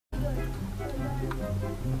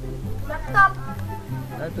Laptop.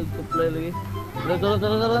 Tugtuplay lagi.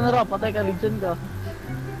 Tara na, patay ka, ligsan ka.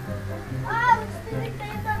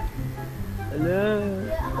 Hello.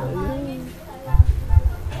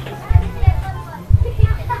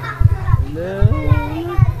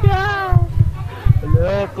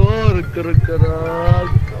 Hello, kurag.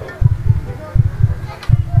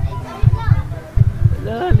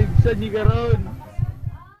 Hello, ligsan ni karon.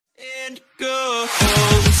 And go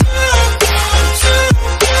home.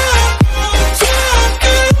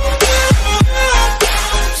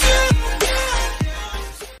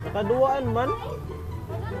 Nakaduaan man.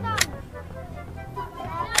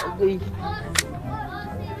 Okay.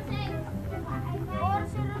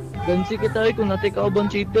 Gansi kita kung natin kauban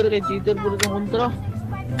cheater kay cheater po itong kontra.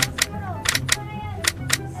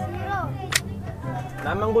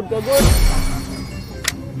 Namang good ka, good.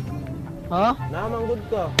 Ha? Namang good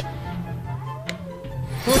ka.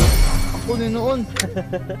 Ako ni noon.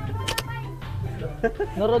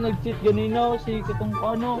 Nara nag-cheat ganina si kitong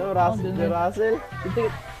ano. Russell.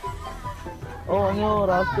 Oh, ano,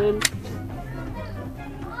 Russell.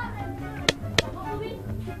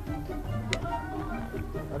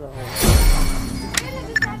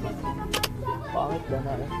 Pangit ba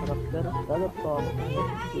na yung karakter? Talap pa ako.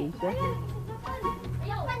 Isa?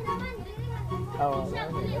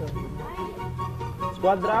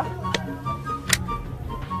 Squadra?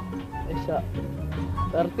 Isa.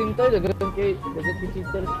 13 tayo, dagat kay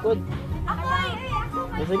cheater squad.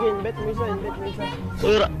 Sige, invite mo isa.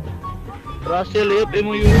 Uy, Russell, yep,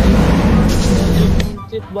 mo yun.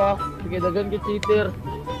 Cheat ba? Sige, dagan kay cheater.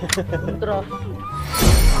 Kontra.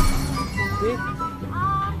 Cheat.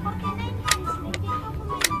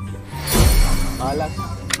 Malas.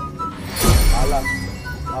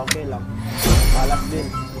 Okay lang. Malas din.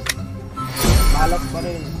 Malas pa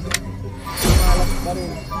rin.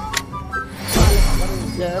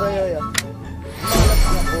 Yara. Malas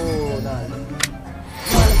na po.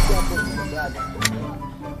 Brad.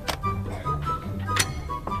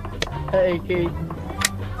 Hey, Kate.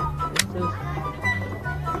 Jesus.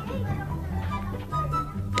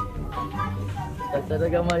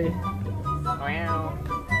 Talaga may.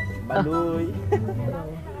 Baduy.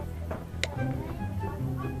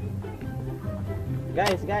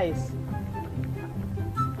 Guys.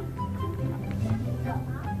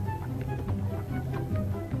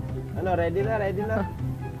 Ano, ready na?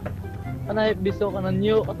 Ano, biso ka na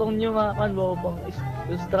new. Katong new nga kan ba pang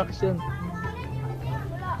instruction.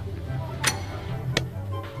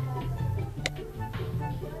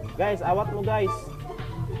 Guys, awat mo guys.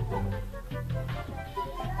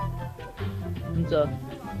 Unsa?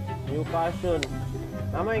 New passion.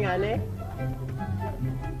 Mama yung ane?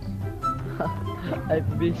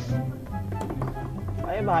 Hype beast.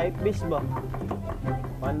 Ay ba, hype beast ba?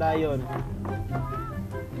 Panda yun.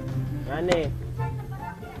 Ane?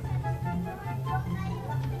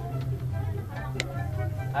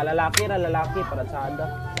 Lalaki para sa ada.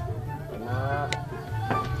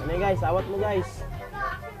 Ano guys, awat mo guys.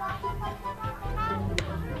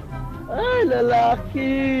 Ay,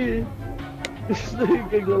 lalaki. Gusto yung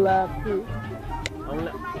kag lalaki.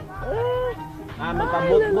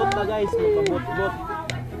 Magpabot-bot na guys, magpabot-bot.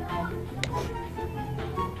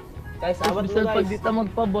 Guys, awat mo guys. Pag di ta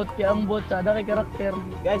magpabot, kaya ang bot sada kay karakter.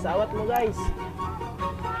 Guys, awat mo guys.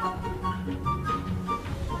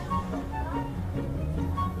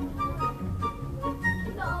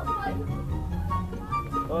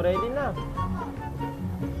 Oh, ready na.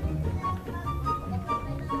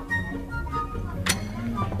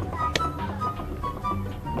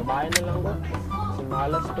 Babae na lang ba? Kasi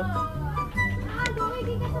malas ko.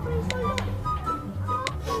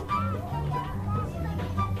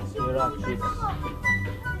 Rock chicks.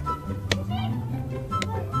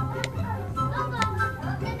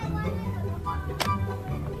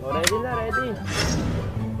 Oh, ready.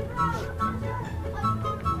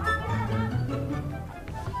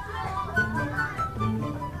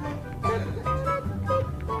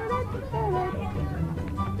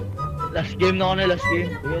 Last game na ako na, last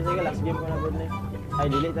game. Sige, last game ko na doon eh. Ay,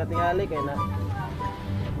 delete natin ali, kaya na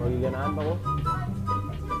magiganaan pa ko.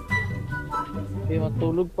 Okay,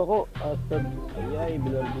 matulog pa ko. Ay,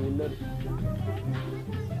 bilal.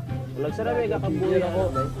 Walang sarabi, kakabuhay ako.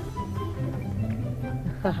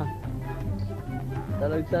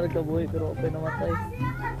 Talagsar ka buhay, pero okay namatay.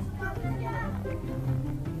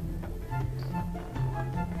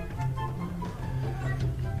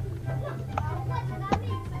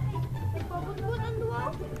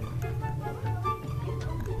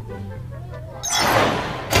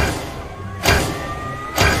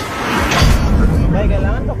 Bay,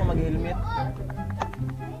 kailangan ba ko mag-helmet?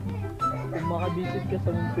 makabisit ka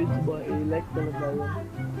sa mong page ba, i-like talaga yun.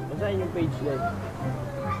 Basahin yung page guys.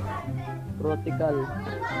 Protical.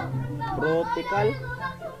 Protical?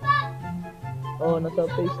 Oh, nasa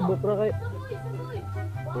Facebook ra kay.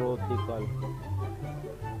 Protical.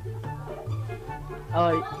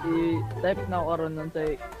 Ay, i-type na ako ron nun sa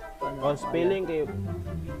Oh, spelling kayo.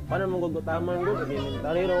 Paano mo gugutaman mo?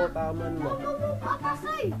 Elementary ro taman mo.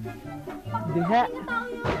 Diha.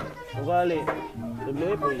 Ugali.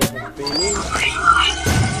 Tuloy po yung spelling.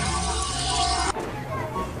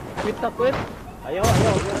 Quit na quit. Ayaw.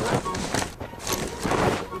 Kaya na.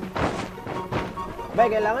 Bay,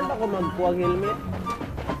 kailangan pa ko magkuha helmet.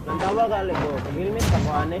 Nantawa ka ko. Pag-helmet pa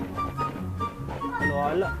ko, ane. Ano,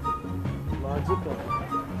 wala. Magic ko.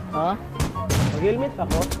 Ha? Mag-helmet pa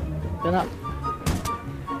ko. Kana.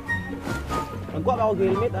 Magkuha ka ko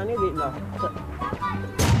helmet, ano, di na.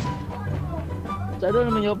 Sa ano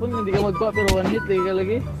naman yung pun, hindi ka magkuha pero one hit, ka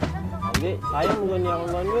lagi. Hindi, sayang mo ganyan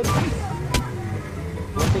akong ganyan.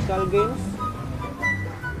 Vertical games.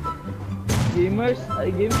 Gamers? Ay,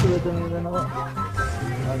 games. Tulad na nila ako.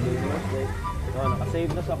 Gamers, like. Oh,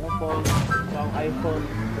 nakasave na sa akong phone. Sa akong iPhone.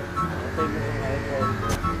 Nakasave na sa akong iPhone.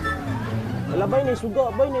 Wala bay, na suga.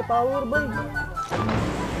 Bay, na power, bay.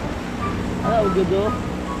 Ano, ugodo?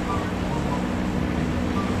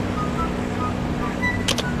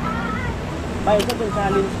 Bay, isa itong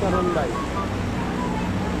challenge ka ron, bay.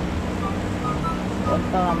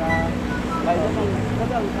 Punta ka na. Bay, isa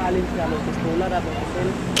itong challenge ka ron. Pistola na itong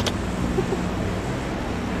pistola.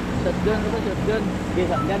 Shotgun ka ba? Shotgun. Okay,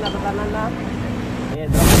 shotgun na katanan na. Ayan,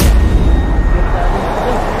 drop.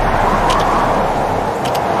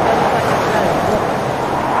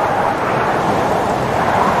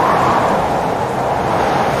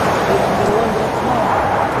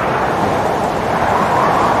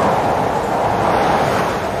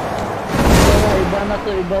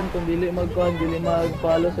 Iban kung dili magkuhan, dili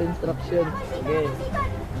mag-follow sa instruction. Okay.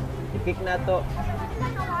 I-kick na to.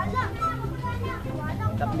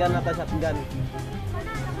 Shotgun na ta, shotgun.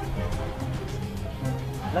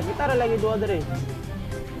 Nakita ra lagi duha dere.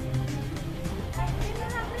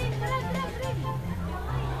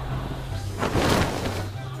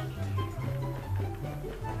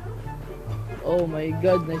 Oh my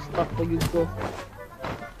god, na-stuck pa yun ko.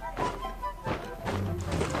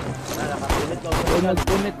 Nakapunit lang. Oh,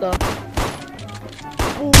 nag-punit ah.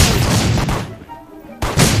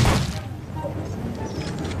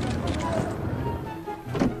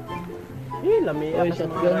 Lamia Oy, ka sa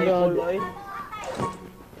mga shotgun rifle, rod. oy.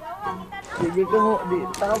 Sige ko mo, di,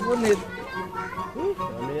 nakapunit.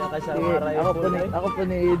 Lamia ka sa Sige, mga rifle, oy. ako po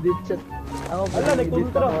ni-edit shot. Ako po Ala, ni-edit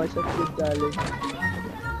nagkontra. ako, shotgun challenge.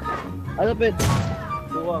 Ano, Pet?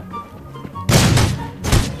 Buka.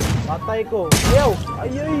 Patay ko. Ayaw!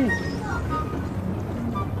 Ayay!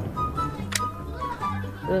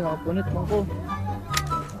 Ano, nakapunit man ko.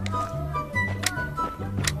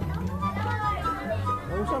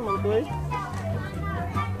 Ano siya man to eh?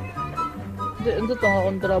 Hindi, ano ito nga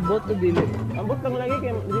kontrabot o dili? Abot lang lagi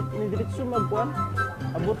kay ni diretso magkuan.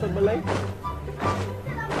 Abot sa balay.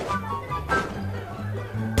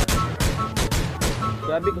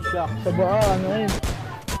 Grabe ko siya. Sa baa, ano yun?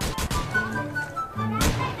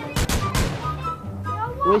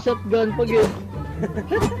 Uy, shotgun pag yun.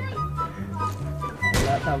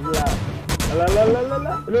 Wala tabla. Ala.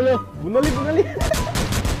 Lolo! Bunali.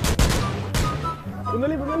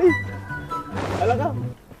 Bunali. Ala ka.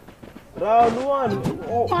 Round 1.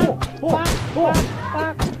 Oh. Pak!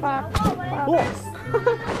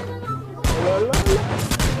 Ala.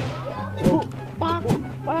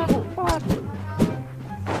 Pak!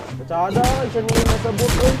 Kacada, isa niya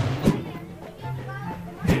nasabot eh.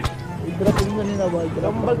 I-drop mo na nila ba?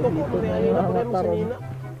 Gambal ko po na yan na pa sa nina.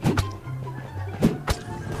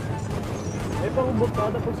 May pang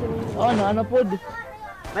kada pa sa nina. Oh, naana pod.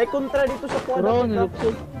 May kontra dito sa kuwan. Bro,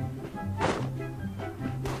 nilukso.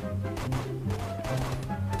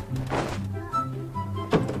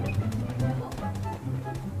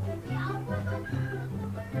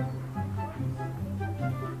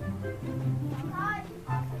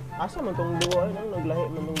 Asa man tong duwa eh? Naglahi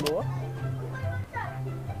man tong duwa?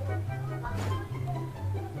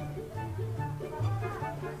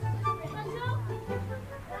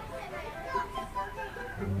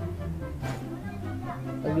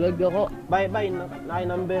 Naglag ako. Bay,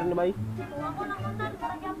 naka-number na bay.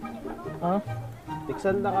 Ha?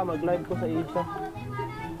 Tiksan na ka, mag-live ko sa isa.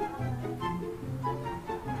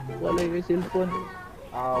 Wala yung cellphone.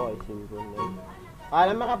 Ay, simple na yun.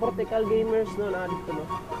 Alam mga practical gamers no, na dito no.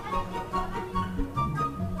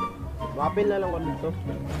 Mapil na lang ko dito.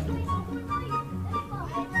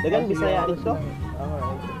 Dagan Bisaya dito.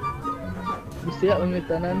 Okay. Bisaya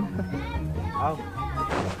umitanan. Aw.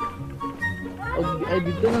 Og ay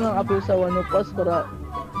dito na lang apil sa Wano Pass para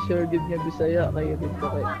share gid niya Bisaya kay dito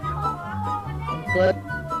kay.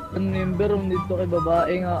 Ang member dito kay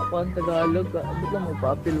babae nga kuan Tagalog, abot lang mo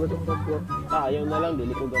pa-apil wa tong kagwan. Ayaw na lang,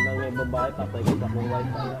 dili ko ganang may babae, patay ko sa akong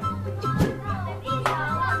wife na.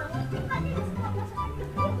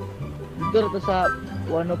 Dito ra ta sa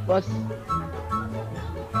Wano Pass.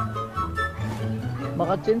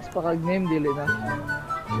 Maka-change pa kag name dili na.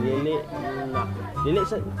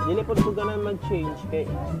 Dili po ko ganang mag-change kay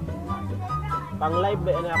pang live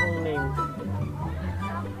ba na akong name.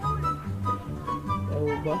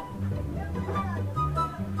 Oo ba?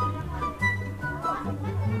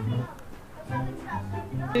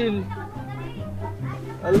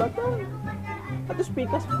 Ala ka. Ato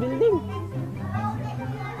speakers building.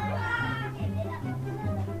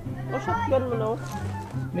 O shotgun mo no?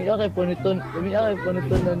 May akay puniton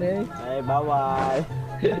na ni. Ay bawal.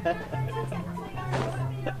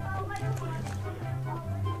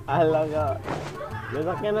 Ala ka.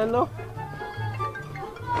 Nasakyan na no?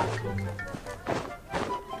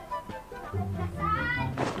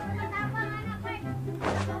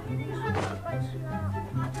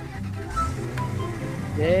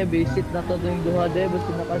 Visit na to yung duha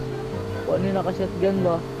basta ano yung naka-shotgun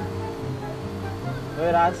ba?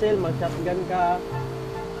 Hoy Russell, mag-shotgun ka.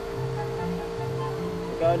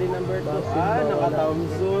 Ikaw din number 2.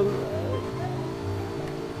 Naka-Thompson.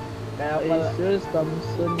 Kaya pala Asus,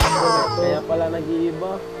 Thompson number 2. Kaya pala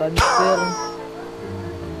nag-iiba. Cancer.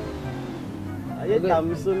 Ayun,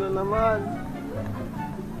 Thompson na naman.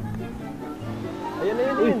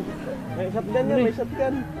 Ayun. May shotgun yan, may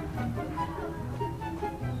shotgun.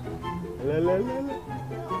 Lalalala.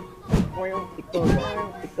 Ikaw,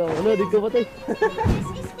 ano, di ka patay.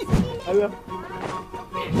 Ala.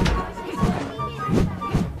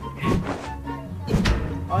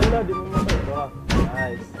 Ala, di mo matay. Ito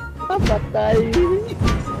nice. Patay.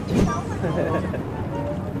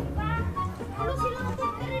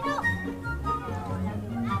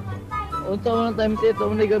 Unsa mo ng time ito,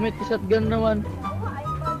 may gamit yung shotgun naman.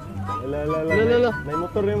 Lalalala. May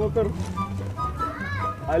motor.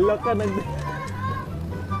 Ala ka,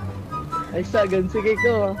 Ay sagan, sige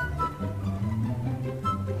ko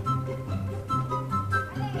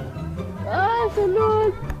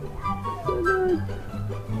Salud!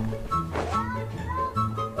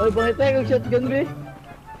 Ay, bakit tayo kag shotgun, be?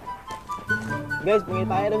 Guys, pangit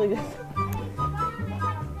tayo na guys.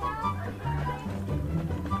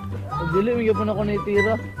 Ang dili, may gapon ako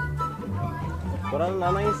naitira. Parang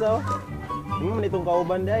nanang isa oh. Hindi man itong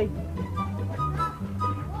kauban di ay.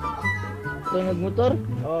 Ito nagmotor?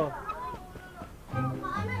 Oo.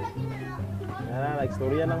 Yan,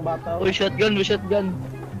 nag-storya ng bata oh. Uy, shotgun.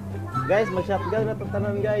 Guys, mag-shotgun na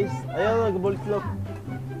tatanan guys. Ayaw, nag-bolt lock.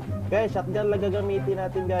 Guys, shotgun lang gagamitin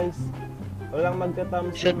natin guys. Walang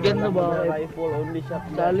magka-thumbs. Shotgun na ba? Rifle, only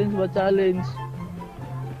shotgun. Challenge ba? Challenge?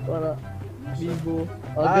 Para bibo.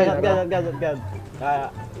 Shotgun. Kaya.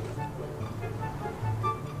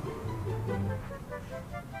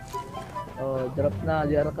 Oh, drop na.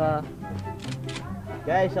 Diyan ka.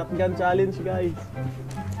 Guys, shotgun challenge guys.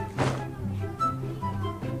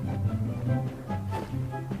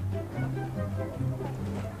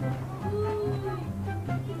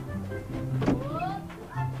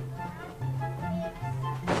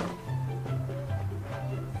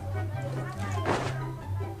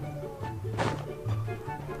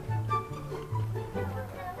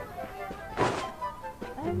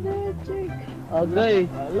 Agay.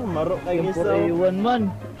 Alam, marok kayo isa. Temporary 1 man.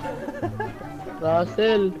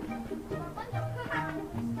 Russell.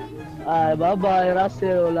 Ay, bye-bye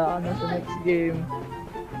Russell. Wala ka na sa next game.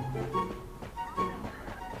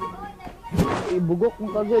 Ibugok mo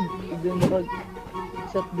kagod. Hindi mo kag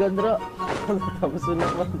shotgun ra. Tapos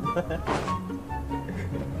naman.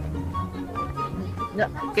 Nya,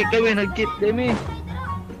 kay kami nag-kit demi.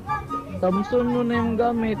 Thompson mo na yung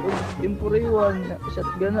gamit. O temporary 1.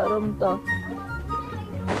 Shotgun na ramta.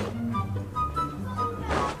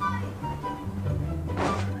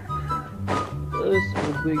 Terus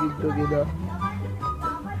berbagi kita.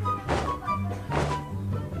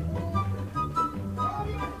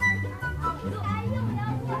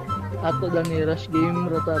 Ato dan ni rush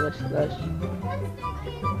game rata rush.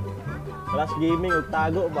 Rush gaming,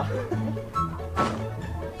 tago ba?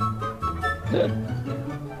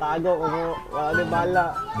 Tago ko mo, wala di bala.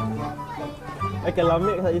 Ay,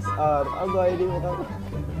 kalami sa SR. Agay, di mo ka.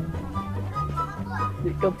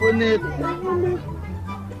 Di ka punit.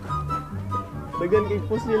 Dagan kay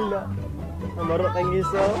pusil na. Namaro kang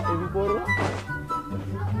isa, impor.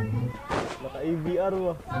 IBR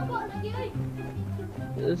mo.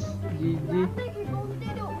 Yes, GG.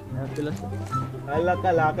 Ayan, pilas. Ala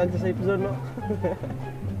ka, lakad sa safe zone, no?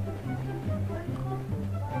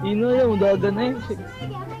 Ino yan, udagan eh.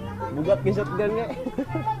 Bugat kay shotgun nga.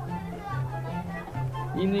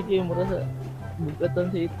 Ini kayo mura sa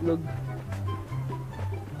bugatan sa itlog.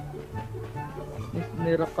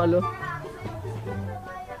 Nirakalo.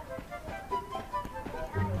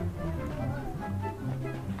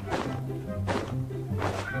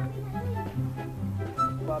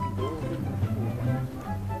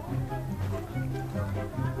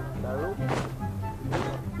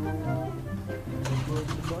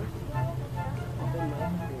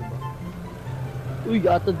 Uy,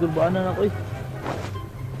 atad gurbaanan ako eh.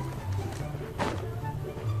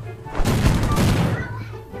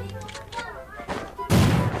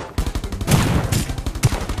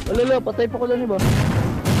 Alala, patay pa ko lang iba.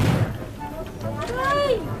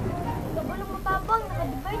 Aray! Kabalo mo tabang,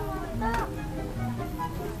 nakadivide mo mata.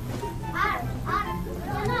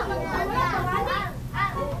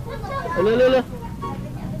 Alala.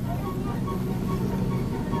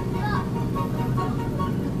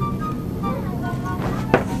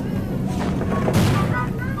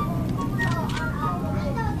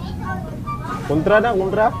 Kontra na,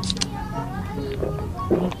 kontra.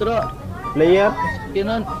 Kontra. Player.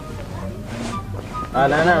 Kinan.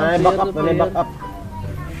 Nanay back up, nanay back up.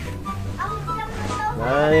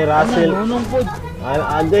 Nanay Russell. Nunong pod.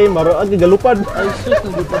 Agay, maro agay galupad. Ay sus,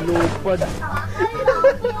 nagupad-lupad.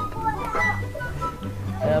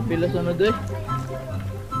 Kaya pila sunod eh.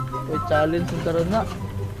 Uy, challenge yung tara na.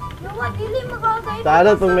 Nawa, dili makakay.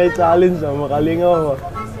 Sana itong may challenge na makalingaw mo.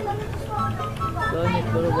 Ganit,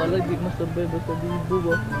 pero wala, di masabay basta bibo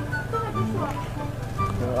ba.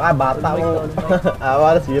 Bata mo.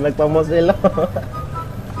 Wala, sige nagpamos sila.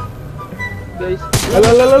 Guys,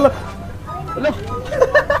 Ala. ala! Ala,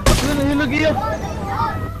 nahilag iya!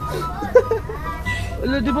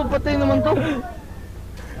 Ala, di ba patay naman to?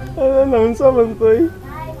 Ala, naman sa man to eh.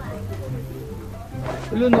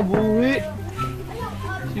 Ala, nabuhi!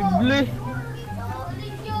 Sible!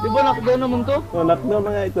 Di ba knockdown naman to? Knockdown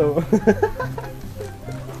na nga ito.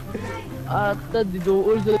 Ata, di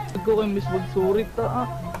dool sa lag ko kay Miss Magsurit ta ah.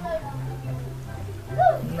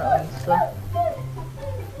 Naansa.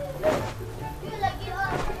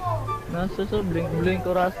 Nasa sa blink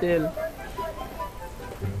ko Russell.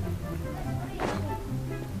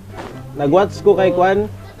 Nag-watch ko kay Kwan.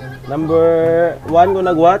 Number 1 ko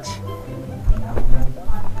nag-watch.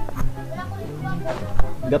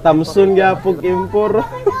 Gatamson gyapog impor.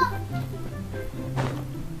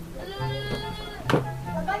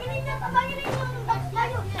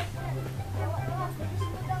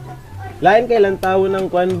 Lain kailan tao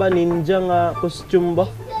ng Kwan ba? Ninja nga costume ba?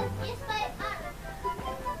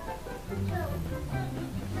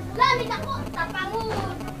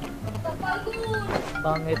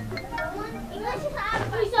 Pangit.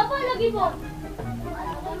 Isa pa lagi mo.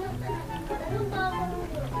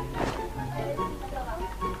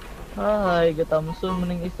 Hi, gatamson mo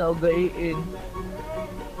ng isa o gaiin.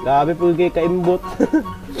 Grabe po kay kaimbot.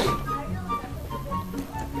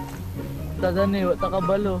 Tadani, wata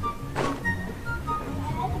kabalo.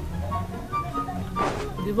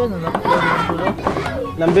 Di ba nalakpan mo sila?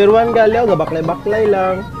 Number 1 galiw, gabaklay-baklay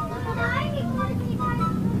lang.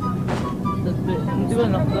 Di ba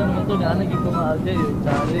nalakpan naman to? Nianagin ko nga agay yung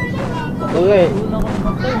challenge. Okay. Una ko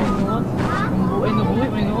namatay, may nuwan. Nabuhay,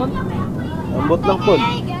 may nuwan. Ambot lang po.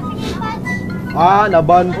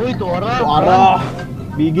 Naban. Uy, tuwara. Tuwara.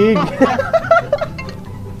 Bigig.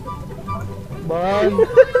 Ban.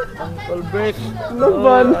 Uncle break.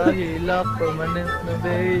 Naban. Hilak, permanent na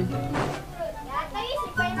bay.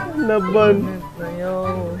 Naban. Permanent na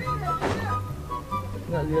yun.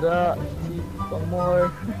 Nalira. Si Pamor.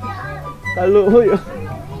 Kaluhoy.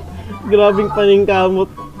 Grabing paningkamot.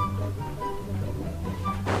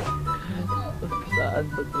 Saan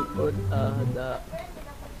pag-record? Da.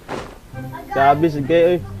 Sabi sige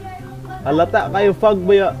oy. Halata kayo fog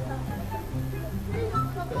ba ya?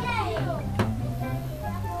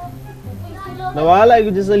 Nawala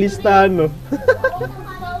ko dyan sa listahan no.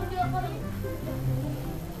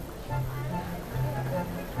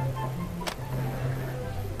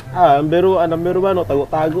 Number 1 no,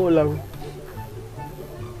 tago-tago lang.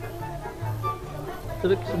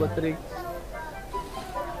 Tricks ba tricks?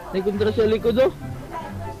 Naikontra sa likod oh.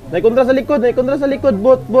 Naikontra sa likod,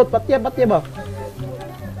 bot, patya ba?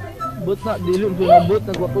 Bot na, dilun ko na bot,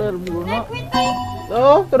 nagwakler, siguro na.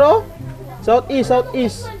 Oo, turo.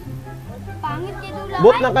 Southeast. Pangit kayo lang.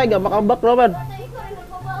 Bot na kay makambak naman.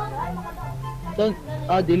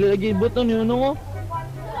 Dili lagi bot na yun oh.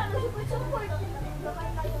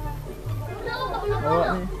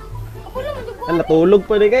 Awa ni. Ako lang ang dugo. Natulog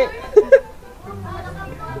pa ni kay.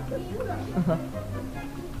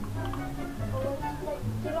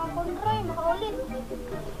 Sira ang kontray, makaulit.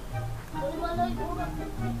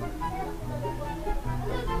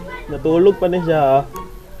 Natulog pa ni siya.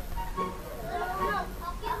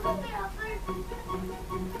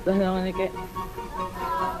 Dahil naman ni kay.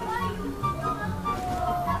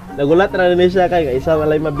 Nagulat na ni siya kay isa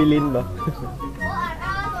walay mabilin ba.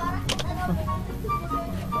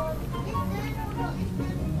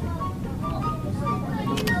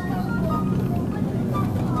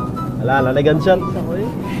 Ala, na gunshot. Isa ko eh.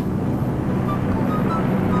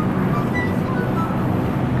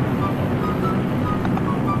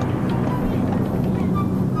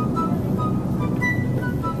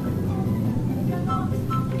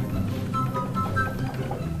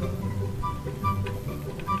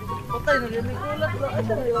 Patay na rin, may kulat ba? Ay,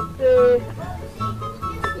 sana yung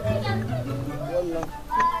wala.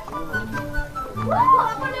 Wow,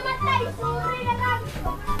 ako namatay. Sorry na lang.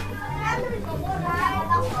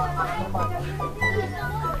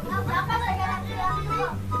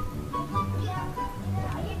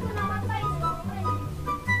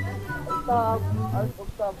 Octave, alt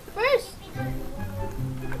octave. First.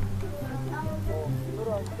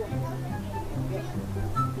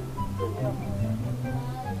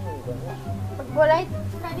 Pagbalay,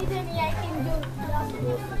 kani din niya ikinjo.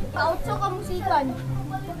 Pautso ka musikan.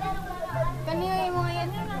 Kaniyo yung mga yan.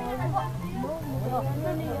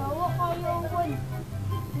 Naniyawa kayo ang kwan.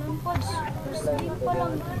 Nampod. Sleep pa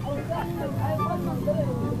lang. Ay, kwan lang.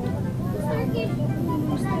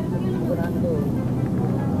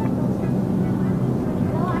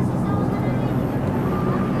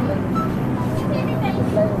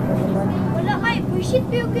 Wala kay, bullshit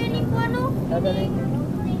pa yung galing ko ano?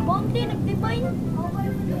 Mountain, nag-divine.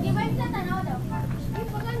 Divine sa tanaw daw. Hindi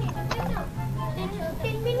pa gani, nag-divine na.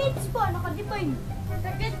 10 minutes pa, naka-divine.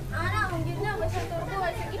 Sakit, ang yun na, basta turbo.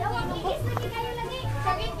 Sakit lagi kayo lagi.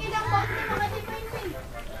 Sakit yun ang mountain, naka-divine pa yun.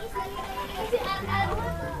 Kasi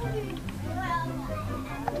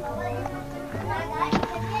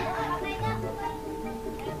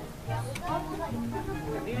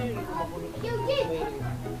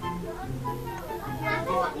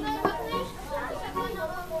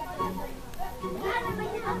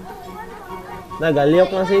Nagalyok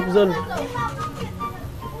na safe zone.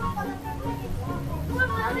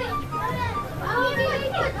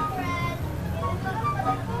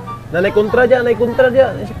 Naik kontra aja,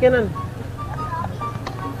 sakyanan.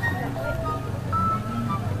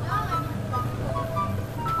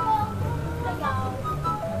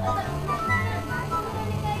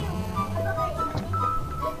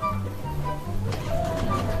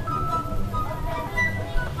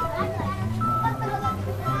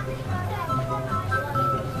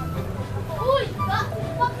 uy,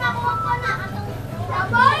 wag na ko na.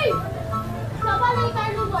 Sabay! Sabay lang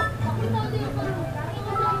tayo lubo. Ako na din yung palo.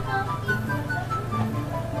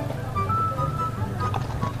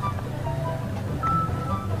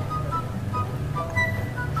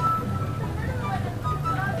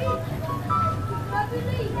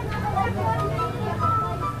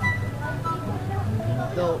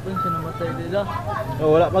 Daw, kung siya namatay dila.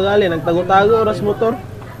 Oh, wala pa gali, nagtago-tago oras motor.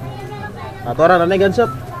 Atora na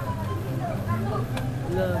gunshot.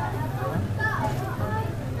 Wala.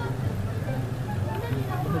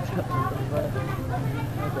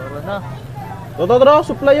 Adora na. Totoo,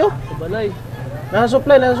 supply yo. Sa balay. Nasa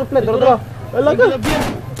supply, totoo. Wala ka.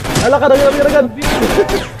 Ala ka dagan.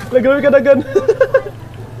 Lagawi ka dagan.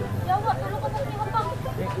 Yawa, tulo ka sa hapang.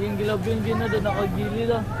 Yung gilabyon din na doon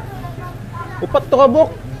nakagili lang. Upat to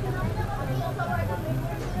kabok.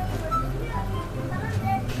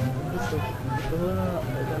 Ito na,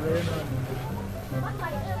 italayan na.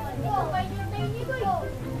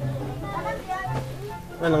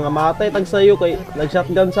 Ano nga matay tag sayo kay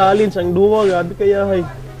nag-shotgun sa alin sang duwa gabi kaya hay.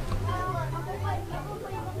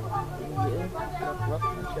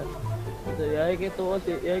 Ito, yay kay tuot,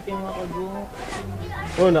 yay kay mga kagungo.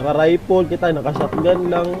 Oh, naka-rifle kita,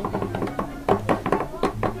 naka-shotgun lang.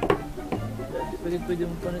 Pwede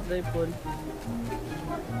mo panit rifle.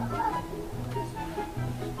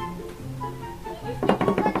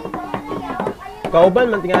 Kauban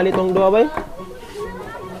man tingali tong duwa bay.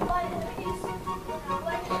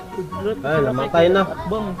 Ay, namatay na.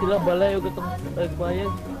 Bang, sila balay o gatong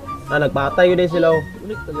nagbayad. Nagpatay yun din sila.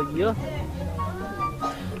 Unik talaga yun.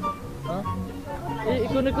 Ha?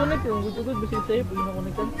 Ikonik. Yung gud-gud, basi safe. Yung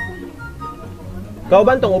nakonikan.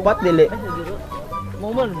 Kauban tong upat dili. Ay, sa dito.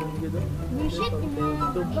 Mauman mo dito. Bullshit.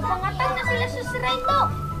 Napangatag na sila sa shrine to.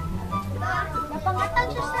 Napangatag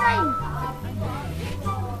sa shrine.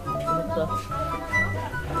 Sunod sa.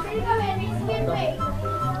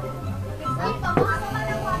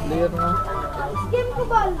 Clear na. Game ko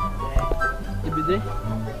bal. Ibide.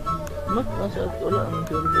 Mat, nasa wala ang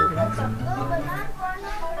sure.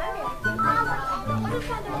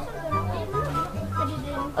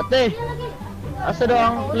 Ate, asa daw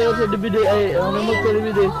ang player sa DVD ay ang remote sa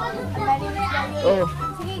DVD? Oh,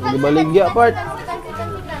 Hindi baligya part.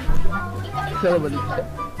 sala balik siya.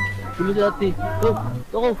 Tuloy sa ate. Oh,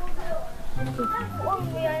 toko.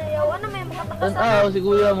 Si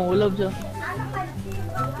kuya mo ulam siya.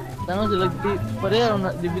 Tanong sila pareho na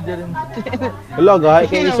DVD rin. Hala, gahay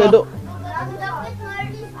kay isa do.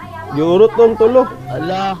 Yurot tong tulo.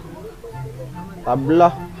 Ala, Tabla.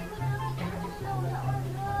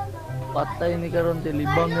 patay ni karon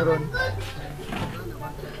tilibang ni ron.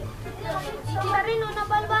 Karino na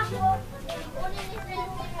balba.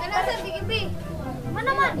 Kana sa digibi.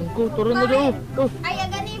 Manaman. Angko, turon na daw. Oh, Ay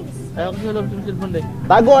aganim. ayaw ko sa loob sa cellphone day.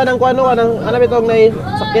 Tago anang kuano anang anam itong na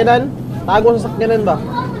sakyanan. Tago sa sakyanan ba?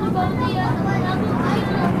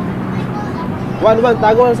 Wan,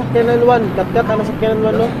 tago ang sakyanan wan. Kat ang sakyanan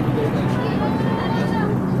wan no.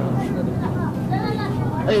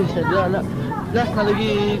 Ay, sadya, last na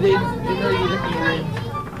lagi din. Lagi last na lagi.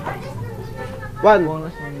 Wan.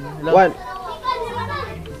 Last na lagi. Wan.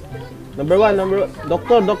 Number one.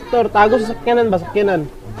 Doktor, tago sa sakyanan ba? Sakyanan.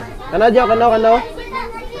 Kanaw.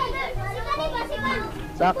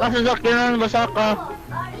 Saka sa sakyanan, basaka.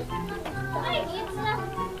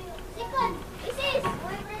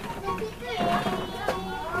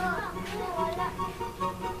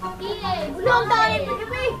 Bulong tayo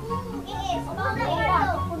digibi.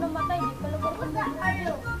 Ako namatay di pala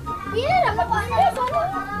ko. Pila na pa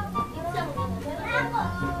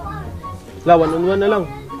La, 1-on-1 na lang.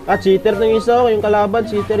 Ah, cheater ng isa, yung kalaban,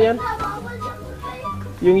 cheater yan.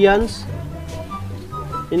 Yung Yans.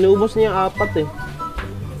 Inubos niya 4 eh.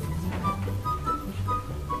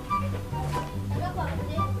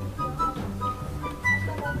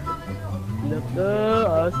 Laka,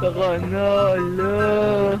 asa ka na, ala.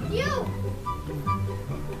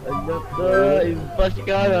 Laka, impas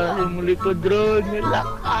ka na, simuli ko drone,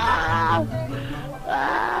 laka.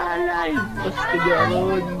 Ala, impas ka dyan.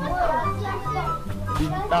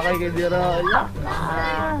 Binta kay kadira, laka.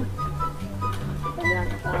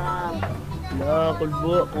 Laka. La,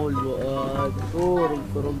 kulbuan.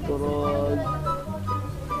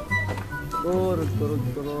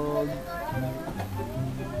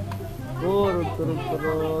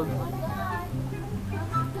 Turog.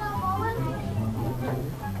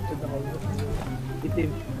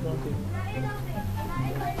 Itim.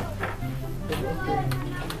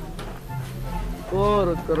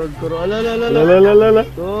 Turog. Ala. Lalalala.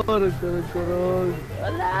 Turog.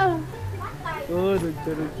 Ala.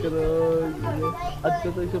 Turog. At ko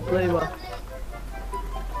tayo supply ba?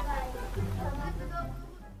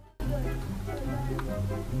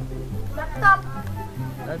 laptop.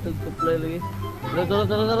 Atog supply lagi.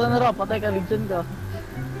 Tara na ra, patay ka, ligsan ka.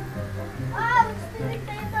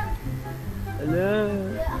 Ala.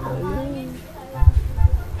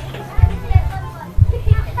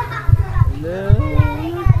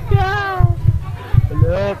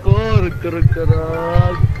 Ala, kurag.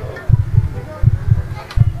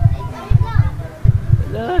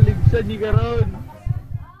 Ala, ligsan ni karon.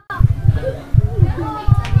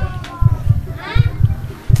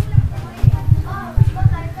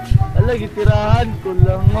 Ala, gitirahan ko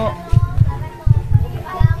lang mo.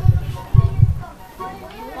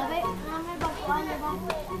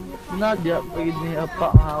 Nadya, pagid ni apa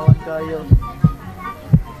ang hawan kayo.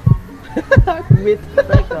 Heartbeat.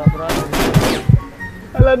 Teka, bravo.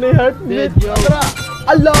 Ala ni heartbeat. Dead, yo. Tara.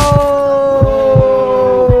 Ala!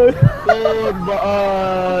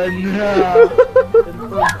 Kulbaan.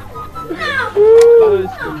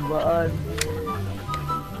 Kulbaan.